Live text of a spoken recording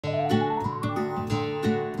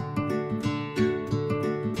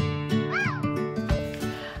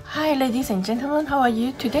ladies and gentlemen, how are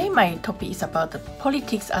you? Today my topic is about the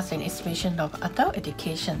politics as an expression of adult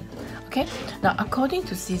education. Okay, now according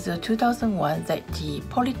to Sissel 2001, that the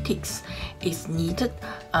politics is needed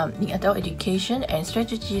in adult education, and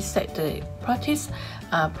strategies set the practice,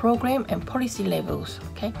 program and policy levels.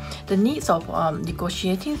 Okay, the needs of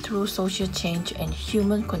negotiating through social change and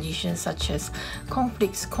human conditions such as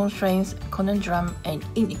conflicts, constraints, conundrum and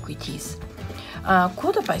inequities.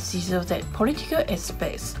 Quoted by Sissel that political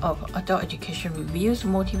aspects of adult education reveals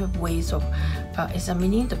multiple ways of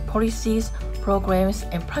examining the policies, programs,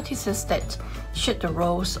 and practices that shape the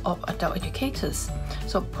roles of adult educators.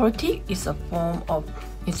 So politics is a form of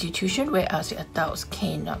institution where as adults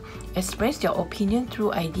can express their opinion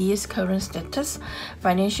through ideas, current status,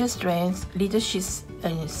 financial strength, leadership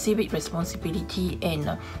and civic responsibility,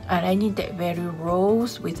 and aligning that very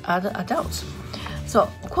roles with other adults. So,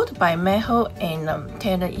 quoted by Mahal and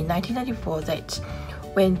Tanner in 1994 that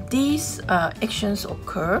when these actions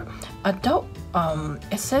occur, adult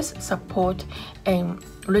access, support, and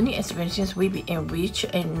learning experiences will be enriched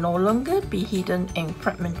and no longer be hidden and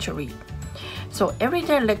fragmentary. So,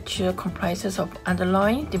 everyday lecture comprises of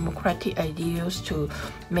underlying democratic ideals to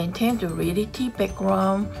maintain the reality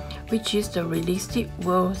background, which is the realistic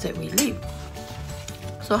world that we live.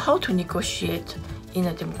 So, how to negotiate in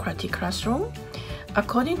a democratic classroom?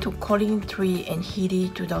 According to Colin 3 and Healy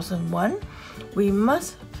 2001, we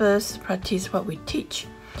must first practice what we teach.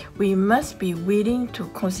 We must be willing to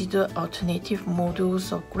consider alternative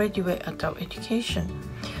models of graduate adult education.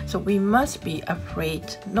 So we must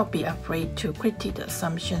not be afraid to critique the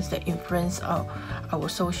assumptions that influence our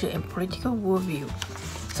social and political worldview.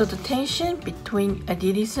 So the tension between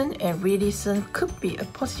idealism and realism could be a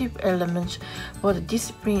positive element for the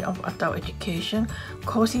discipline of adult education,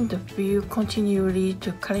 causing the field continually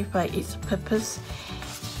to clarify its purpose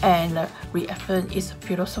and reaffirm its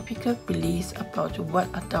philosophical beliefs about what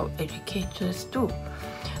adult educators do.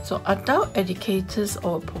 So adult educators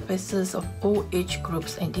or professors of all age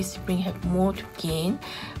groups and disciplines have more to gain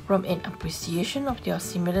from an appreciation of their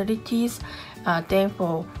similarities than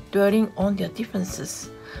for dwelling on their differences.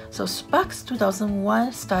 So Sparks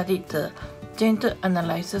 2001 studied the gender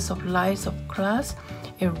analysis of lives of class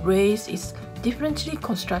and race is differently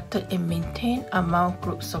constructed and maintained among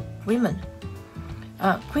groups of women.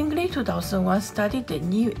 Quigley 2001 studied the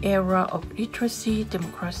new era of literacy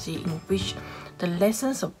democracy in which the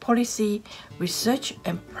lessons of policy, research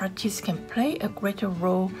and practice can play a greater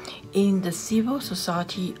role in the civil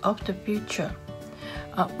society of the future.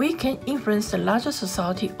 We can influence the larger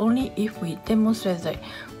society only if we demonstrate that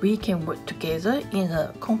we can work together in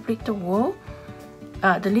a conflicted world.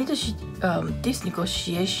 The leadership, this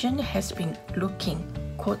negotiation has been looking,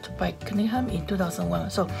 quoted by Cunningham in 2001.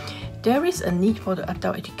 So there is a need for the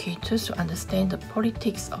adult educators to understand the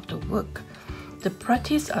politics of the work. The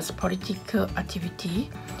practice as political activity,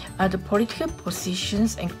 the political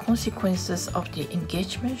positions and consequences of the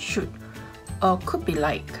engagement should or could be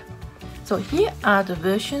like. So here are the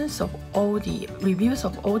versions of all the reviews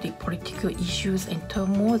of all the political issues and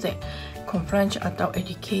turmoil that confront adult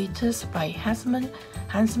educators by Hansman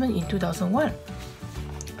in 2001.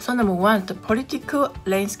 So number one, the political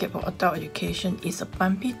landscape of adult education is a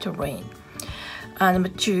bumpy terrain. Number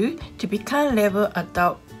two, typical level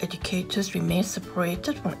adult educators remain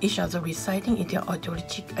separated from each other, residing in their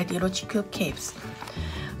ideological caves.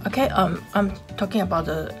 Okay, I'm talking about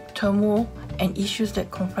the turmoil and issues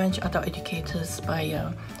that confront adult educators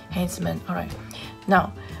by Hansman. All right.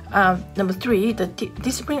 Now, number three, the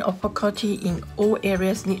discipline of faculty in all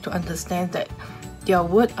areas need to understand that their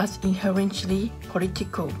work is inherently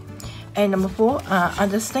political. And number four,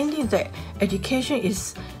 understanding that education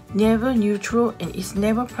is never neutral and is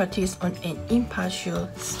never practiced on an impartial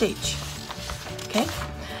stage. Okay.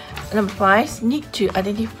 Number five, need to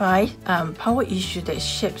identify power issue that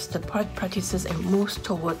shapes the practices and moves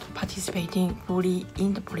toward participating fully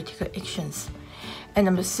in the political actions. And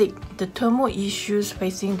number six, the turmoil issues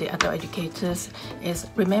facing the adult educators is,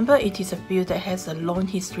 remember, it is a field that has a long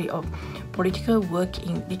history of political work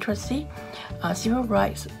in literacy, civil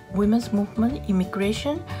rights, women's movement,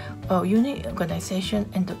 immigration, union organization,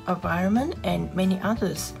 and the environment, and many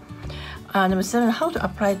others. Number seven, how to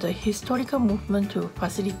apply the historical movement to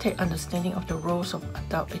facilitate understanding of the roles of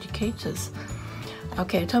adult educators.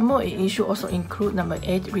 Okay, turmoil issue also include number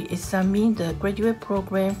eight, re-examine the graduate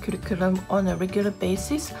program curriculum on a regular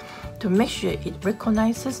basis to make sure it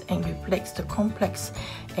recognizes and reflects the complex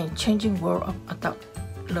and changing world of adult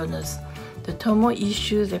learners. The turmoil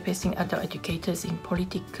issues that facing adult educators in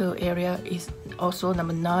political area is also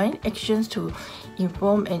number nine, actions to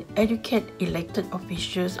inform and educate elected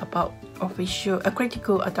officials about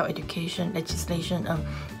critical adult education legislation and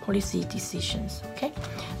policy decisions. Okay.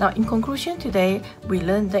 Now, in conclusion, today we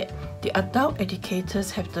learned that the adult educators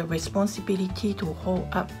have the responsibility to hold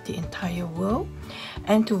up the entire world,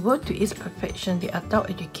 and to work to its perfection, the adult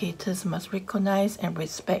educators must recognize and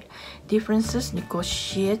respect differences,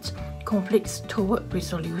 negotiate conflicts toward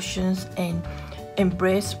resolutions, and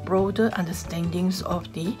embrace broader understandings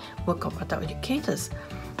of the work of adult educators.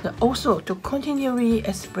 But also to continually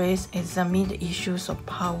examine the issues of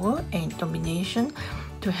power and domination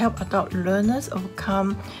to help adult learners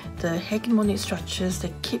overcome the hegemonic structures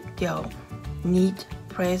that keep their need,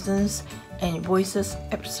 presence, and voices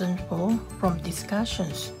absent from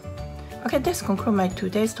discussions. Okay, that's conclude my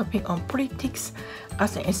today's topic on politics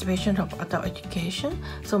as an expression of adult education.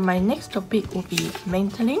 So my next topic will be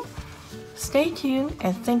mentoring. Stay tuned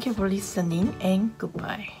and thank you for listening, and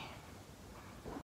goodbye.